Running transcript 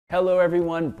Hello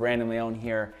everyone, Brandon Leone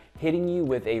here, hitting you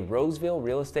with a Roseville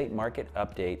real estate market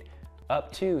update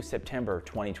up to September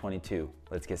 2022.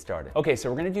 Let's get started. Okay, so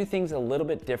we're gonna do things a little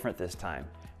bit different this time.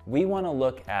 We wanna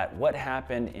look at what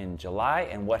happened in July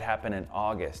and what happened in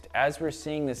August. As we're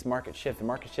seeing this market shift, the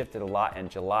market shifted a lot in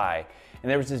July, and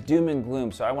there was this doom and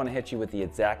gloom, so I wanna hit you with the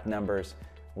exact numbers.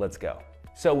 Let's go.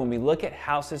 So when we look at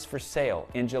houses for sale,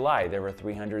 in July, there were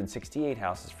 368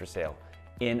 houses for sale.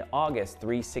 In August,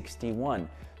 361.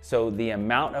 So the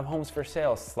amount of homes for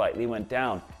sale slightly went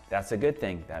down. That's a good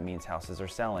thing. That means houses are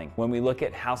selling. When we look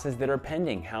at houses that are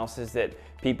pending, houses that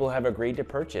people have agreed to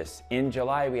purchase, in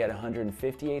July we had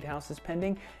 158 houses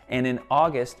pending, and in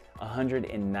August,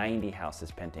 190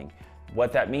 houses pending.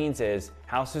 What that means is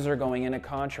houses are going into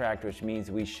contract, which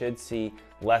means we should see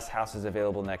less houses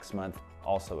available next month.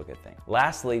 Also a good thing.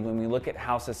 Lastly, when we look at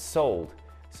houses sold,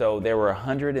 so there were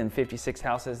 156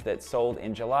 houses that sold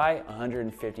in July,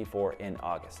 154 in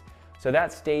August. So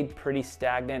that stayed pretty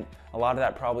stagnant. A lot of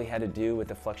that probably had to do with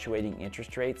the fluctuating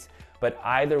interest rates. But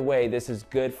either way, this is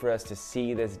good for us to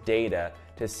see this data,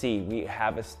 to see we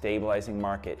have a stabilizing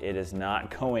market. It is not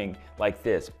going like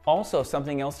this. Also,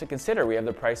 something else to consider, we have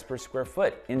the price per square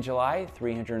foot. In July,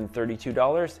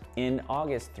 $332. In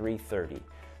August, $330.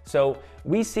 So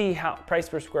we see how price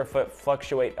per square foot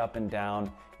fluctuate up and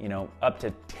down, up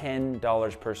to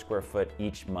 $10 per square foot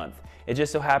each month. It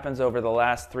just so happens over the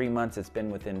last 3 months it's been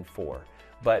within 4,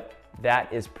 but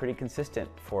that is pretty consistent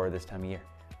for this time of year.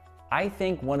 I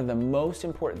think one of the most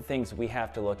important things we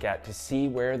have to look at to see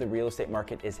where the real estate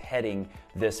market is heading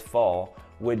this fall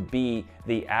would be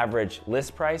the average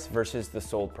list price versus the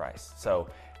sold price. So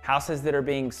houses that are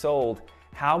being sold,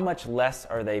 how much less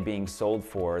are they being sold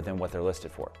for than what they're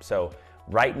listed for? So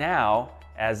right now,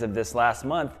 as of this last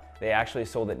month, they actually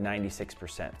sold at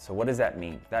 96%. So what does that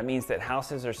mean? That means that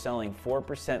houses are selling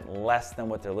 4% less than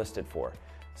what they're listed for.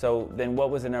 So then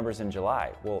what was the numbers in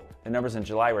July? Well, the numbers in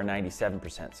July were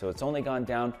 97%. So it's only gone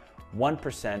down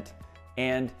 1%.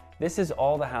 And this is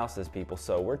all the houses, people.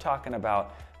 So we're talking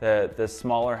about the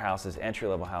smaller houses,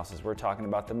 entry-level houses. We're talking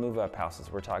about the move-up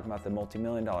houses. We're talking about the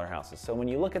multi-million-dollar houses. So when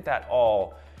you look at that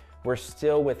all, we're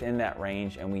still within that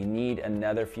range and we need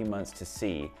another few months to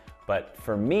see. But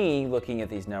for me, looking at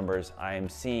these numbers, I am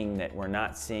seeing that we're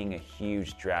not seeing a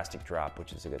huge drastic drop,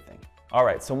 which is a good thing. All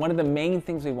right, so one of the main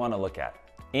things we want to look at,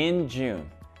 in June,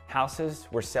 houses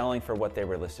were selling for what they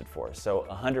were listed for, so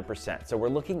 100%. So we're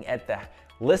looking at the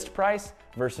list price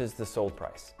versus the sold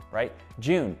price, right?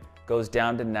 June goes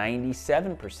down to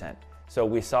 97%. So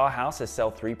we saw houses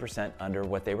sell 3% under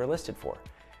what they were listed for.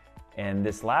 And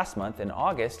this last month, in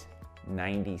August,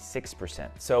 96%.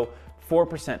 So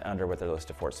 4% under what they're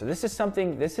listed for. So this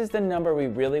is the number we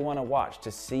really want to watch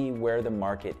to see where the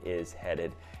market is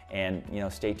headed. And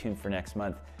stay tuned for next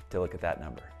month to look at that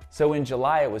number. So in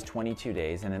July it was 22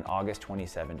 days and in August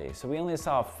 27 days. So we only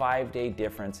saw a 5-day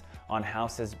difference on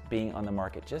houses being on the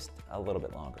market just a little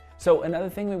bit longer. So another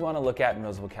thing we want to look at in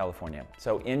Roseville, California.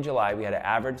 So in July we had an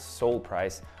average sold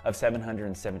price of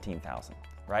 $717,000,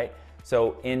 right?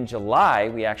 So in July,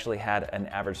 we actually had an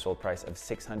average sold price of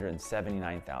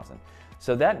 $679,000.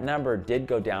 So that number did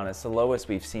go down. It's the lowest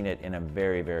we've seen it in a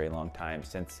very, very long time,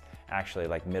 since actually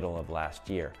like middle of last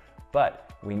year.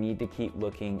 But we need to keep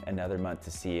looking another month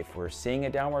to see if we're seeing a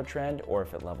downward trend or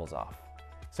if it levels off.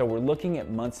 So we're looking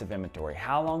at months of inventory.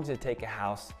 How long does it take a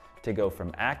house to go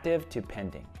from active to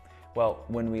pending? Well,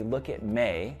 when we look at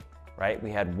May, right, we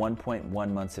had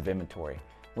 1.1 months of inventory.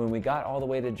 When we got all the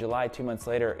way to July, 2 months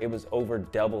later, it was over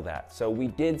double that. So we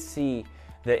did see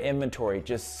the inventory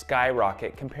just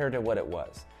skyrocket compared to what it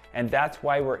was. And that's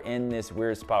why we're in this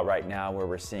weird spot right now where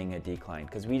we're seeing a decline,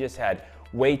 because we just had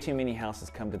way too many houses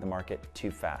come to the market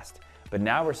too fast. But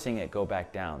now we're seeing it go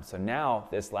back down. So now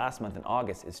this last month in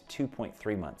August is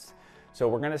 2.3 months. So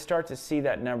we're gonna start to see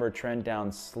that number trend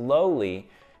down slowly.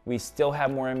 We still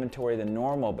have more inventory than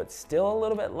normal, but still a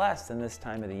little bit less than this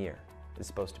time of the year is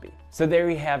supposed to be. So there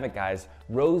you have it, guys.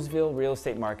 Roseville real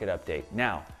estate market update.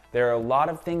 Now, there are a lot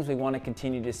of things we want to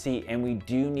continue to see, and we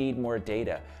do need more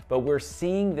data, but we're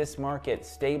seeing this market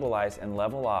stabilize and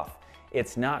level off.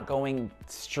 It's not going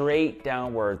straight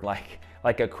downward like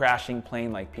a crashing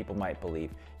plane like people might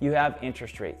believe. You have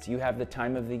interest rates, you have the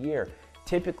time of the year.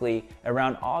 Typically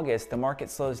around August, the market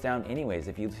slows down anyways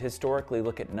if you historically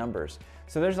look at numbers.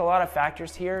 So there's a lot of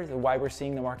factors here why we're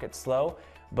seeing the market slow.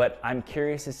 But I'm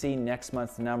curious to see next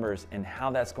month's numbers and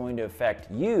how that's going to affect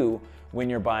you when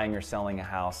you're buying or selling a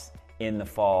house in the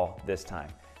fall this time.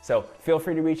 So feel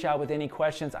free to reach out with any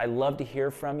questions. I'd love to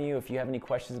hear from you. If you have any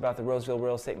questions about the Roseville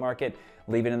real estate market,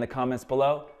 leave it in the comments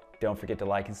below. Don't forget to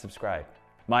like and subscribe.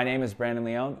 My name is Brandon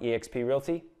Leone, eXp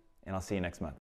Realty, and I'll see you next month.